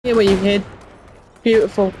Here where you hid.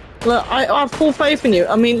 Beautiful. Look, I have full faith in you.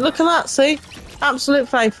 I mean, look at that, see? Absolute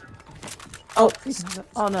faith. Oh.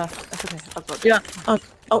 Oh no, that's okay. I've got it. Yeah. Oh,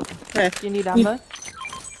 okay. Do you need ammo?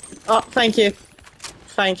 Oh, thank you.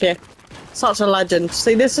 Thank you. Such a legend.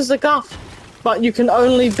 See, this is a guff. But you can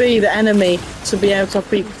only be the enemy to be able to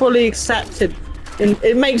be fully accepted.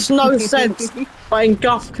 It makes no sense. But in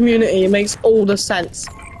guff community, it makes all the sense.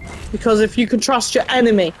 Because if you can trust your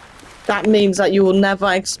enemy, that means that you will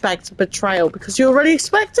never expect betrayal. Because you already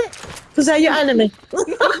expect it. Because they're your enemy.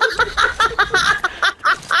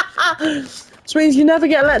 Which means you never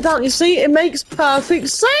get let down. You see, it makes perfect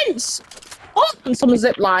sense. Oh, and someone's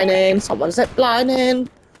ziplining. Someone's ziplining.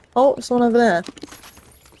 Oh, someone over there.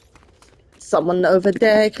 Someone over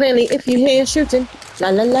there. Clearly, if you hear shooting, la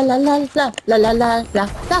la la la la la la la la la la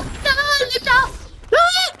la.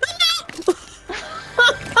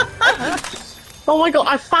 Oh my god!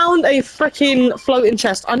 I found a freaking floating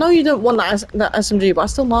chest. I know you don't want that SMG, but I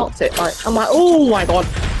still marked it. Like, I'm like, oh my god.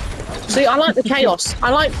 See, I like the chaos. I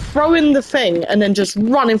like throwing the thing and then just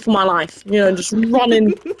running for my life. You know, just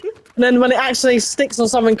running. And then when it actually sticks on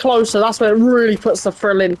something closer, that's when it really puts the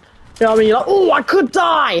thrill in. You know what I mean? You're like, oh, I could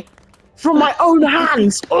die from my own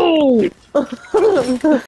hands. Oh.